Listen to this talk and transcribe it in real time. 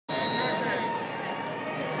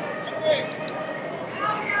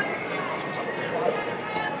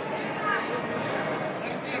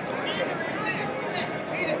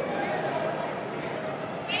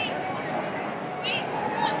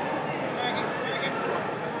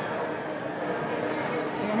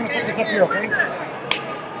take this up here, okay?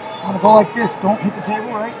 I'm gonna go like this. Don't hit the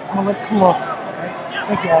table, right? I'm gonna let it cool off. Right?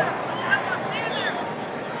 Thank you all.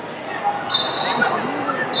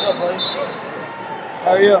 What's up, buddy?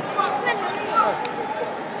 How are you?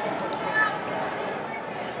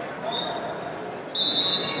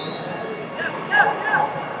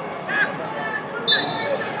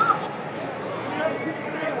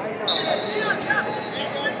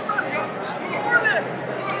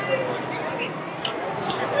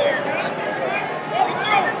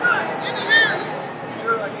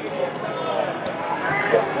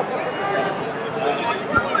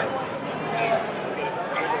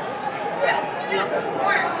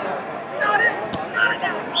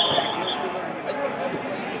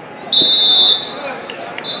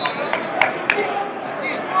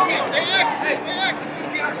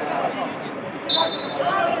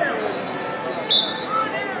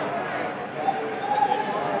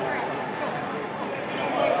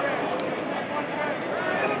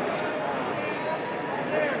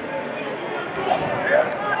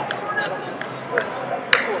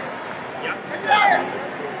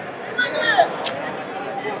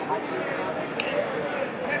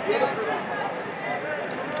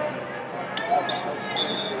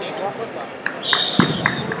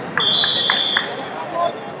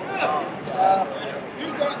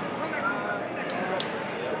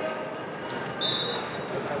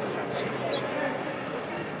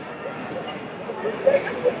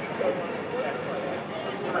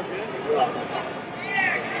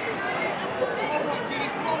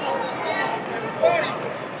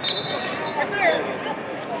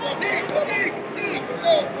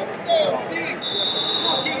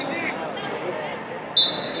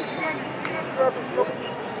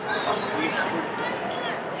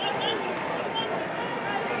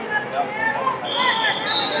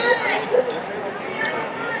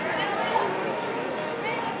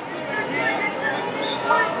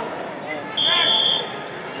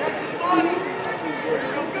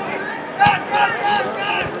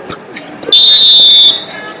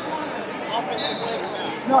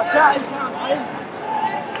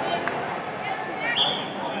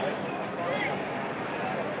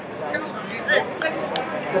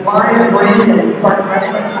 The Mario Brand and Spark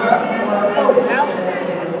Wrestling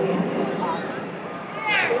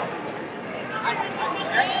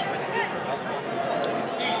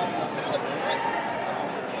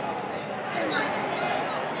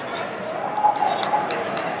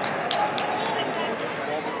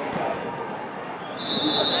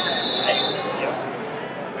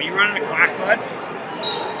Are you running the clock, bud?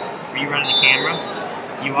 Are you running the camera?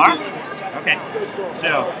 You are? Okay.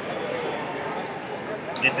 So,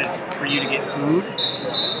 this is for you to get food.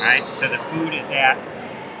 Alright, so the food is at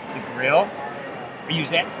the grill. Are you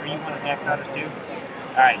Zach? Are you one of Zach's daughters too?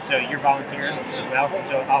 Alright, so you're volunteering as well.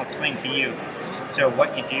 So I'll explain to you. So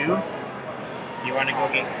what you do, you want to go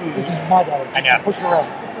get food. This is my daughter. I know. Push her around.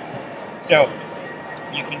 So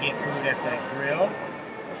you can get food at the grill.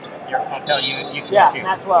 I'll tell you, you can Yeah, too.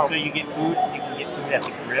 not 12. So you get food. You can get food at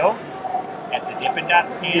the grill, at the Dippin' Dot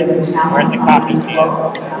stand, or at the coffee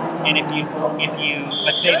stand. And if you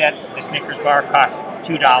let's say that the Snickers bar costs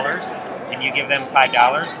 $2, and you give them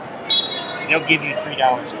 $5, they'll give you $3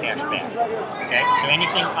 cash back. Okay. So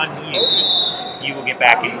anything unused, you will get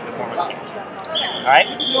back in the form of cash. All right.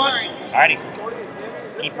 Alrighty.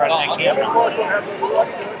 Keep running that camera.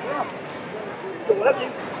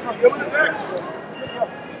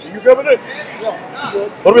 You good with it?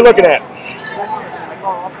 What are we looking at?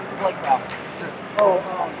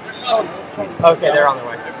 Okay, they're on their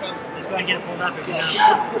way. Just go and get it pulled up if you know.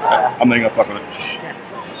 I'm not even gonna fuck with it.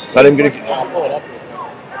 Not even gonna.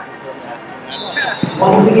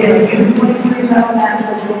 Once again, U23 medal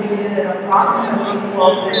matches will begin at approximately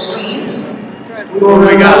 12:15. We will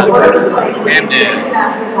reserve first place Hamdan.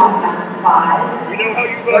 matches on mat 5. We know how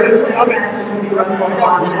you Third place voted. matches will be wrestled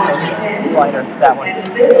on mat 10. Slyter, that one. And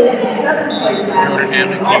fifth and seventh place matches will be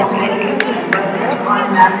Hamdan, wrestled on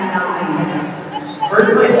mat 9.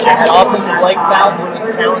 First place An matches offensive leg foul when it's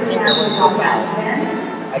challenging. There was no foul.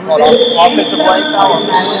 I called offensive leg foul.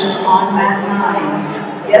 Matches on mat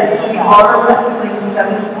 9. Yes, we are wrestling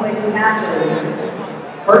 7th place matches.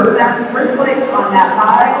 First place on mat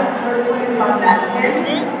 5, third place on mat 10,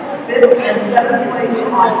 5th and 7th place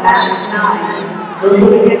on mat 9. Those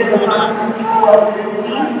will begin at approximately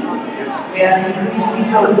 12:15. We ask you to please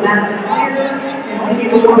keep those mats clear.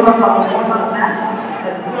 Continue to warm up on the warm-up mats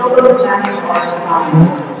until those mats are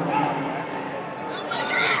assigned.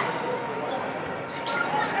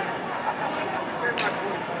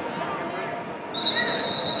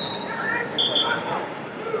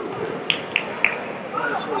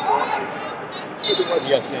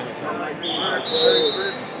 got Santa Claus.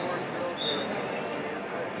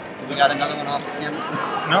 We got another one off the camera?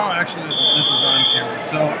 No, actually, this is on camera.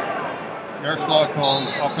 So, there's law called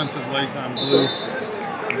offensive legs on blue.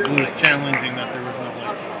 Blue is challenging that there was no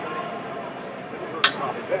leg call.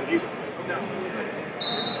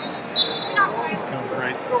 Comes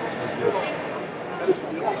right like this.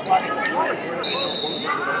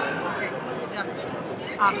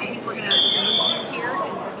 I think we're going to move here and we're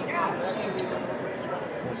going to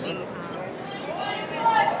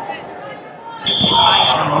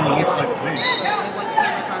Looks like the thing. what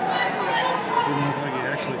cameras on the edges. Didn't look like he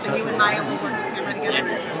actually So touched you it. and Maya will work the camera together.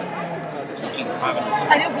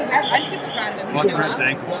 I know he has. I'm super proud of him. Watch wrist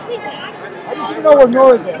ankles. I just didn't know where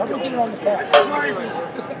Nora's at. I'm gonna get it on the back.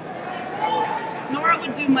 Nora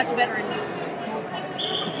would do much better in this one.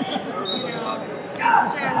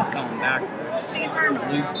 It's going backwards. She's her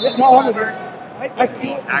Nora. Yeah, no, I'm with her. I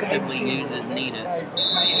feel it. Actively use as needed. I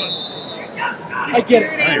get it.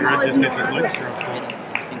 Hey, Red just gets his legs strokes. I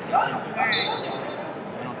think so too. I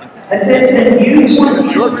don't think that. Attention,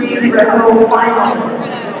 U23 Retro finalists.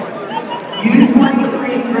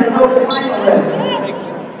 U23 Retro finalists.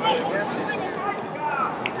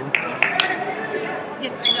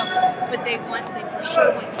 Yes, I know. But they for sure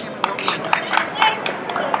want cameras on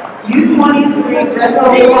U23 Retro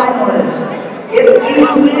finalists. If you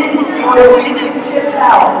win your championship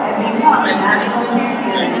bout and become a national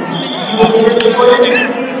champion, you will be escorted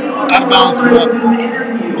to the Zoom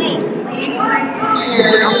interview. Please bring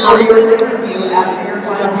prepared for your interview after your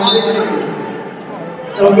final interview.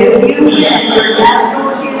 So if you win your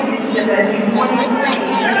national championship at U23,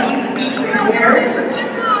 please be prepared to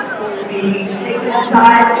be taken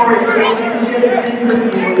aside for a championship interview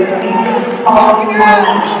immediately following your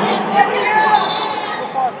match.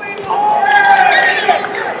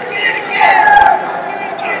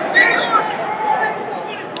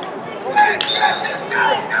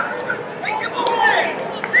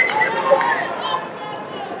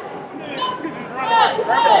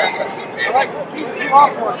 Keep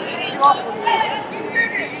off one. Keep off one.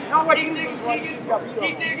 No, what he did is right. He's got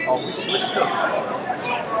beat on. Oh, we switched to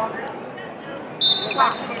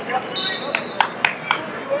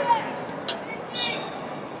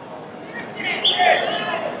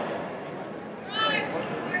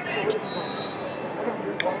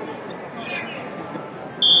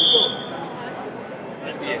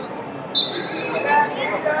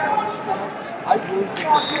I really think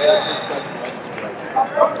this doesn't register.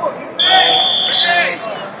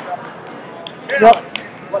 Yep.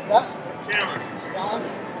 What's that? Challenge. Challenge?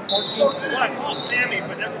 14. Well, I called Sammy,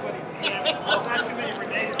 but everybody's Sammy. There's not too many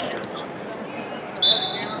Renee's here.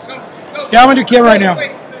 Yeah, I'm gonna do camera right now.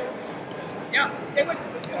 Yes, stay with me.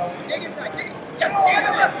 Dig inside. Dig. Yes, stand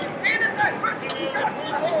on left. Stay this side. First, he's got it.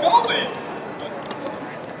 Go in.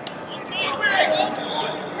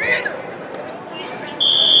 Stand there.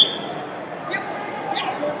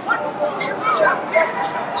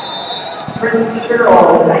 Prince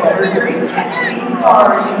Cheryl, Tiger 3, green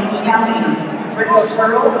card, Union County. Prince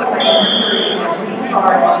Cheryl, Tiger 3, green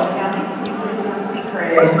card, Union County. Please come see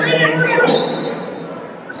Craig. Where's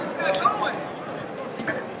this guy going?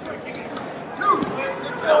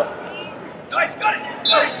 Good job. Nice, got it.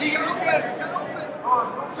 Got it, Keegan. Look at it.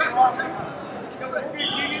 Check. Yo, let's get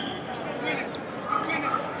Keegan. Still winning. Still winning.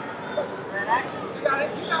 You got it.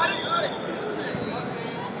 You got it. Got it.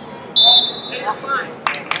 Hey, you're fine.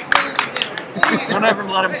 Don't ever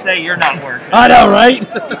let him say you're not working. I know, right?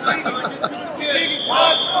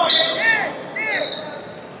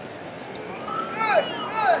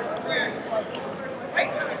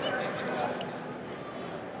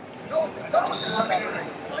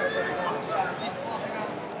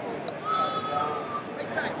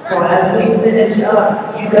 So as we finish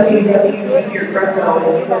up UWW Junior Greco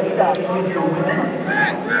and UWW Junior Women,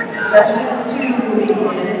 session 2 will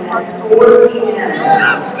begin at 4 p.m.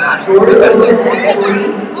 Doors open at 3.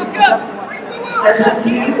 Session 2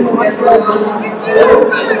 is scheduled from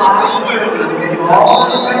 4 to 5:30.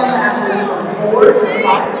 All matches from 4 to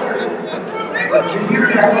 5:30. For Junior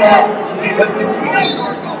Greco,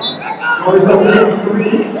 doors open at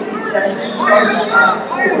 3. Session starts at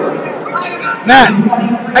 4. Matt,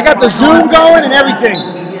 I got the Zoom going and everything.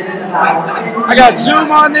 I got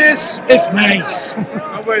Zoom on this. It's nice.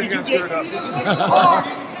 Nobody's gonna screw it up.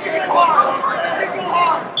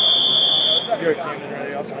 You're a camera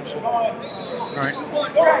ready. I'll finish it. All right.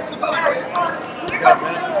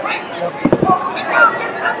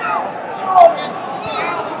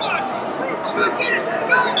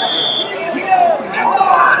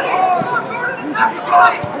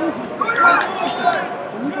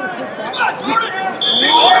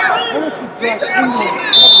 Really,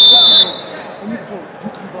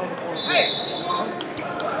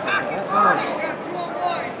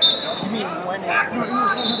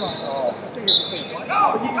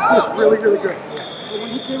 really good. But when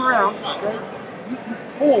he came around, okay, you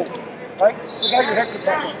pulled, right? Without your head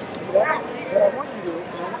compressed. What I want you to do is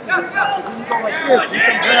when you go like this, he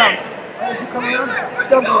comes around. As you come around, he's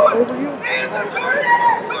going to go over you.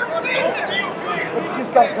 But you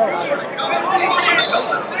just got to go.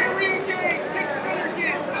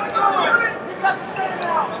 You got the center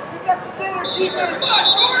now. You got the center. Keep it. 30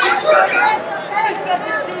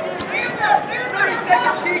 seconds, Keegan. 30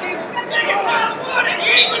 seconds, Keegan.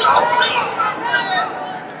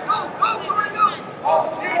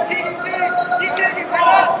 Keep digging, come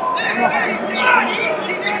on.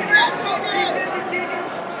 Keep digging.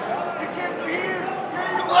 You can't be here.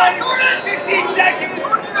 15 seconds.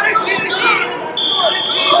 15 again.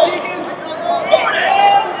 15, Keegan.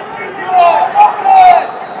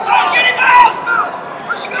 Get him out!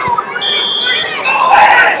 Where's he going? Go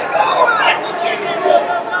ahead!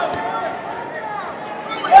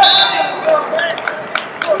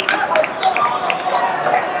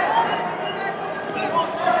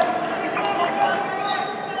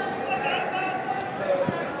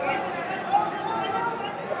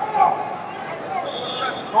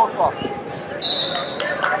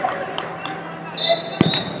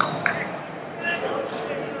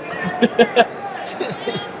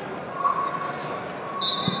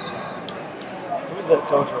 Who's that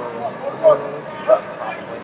coach over there?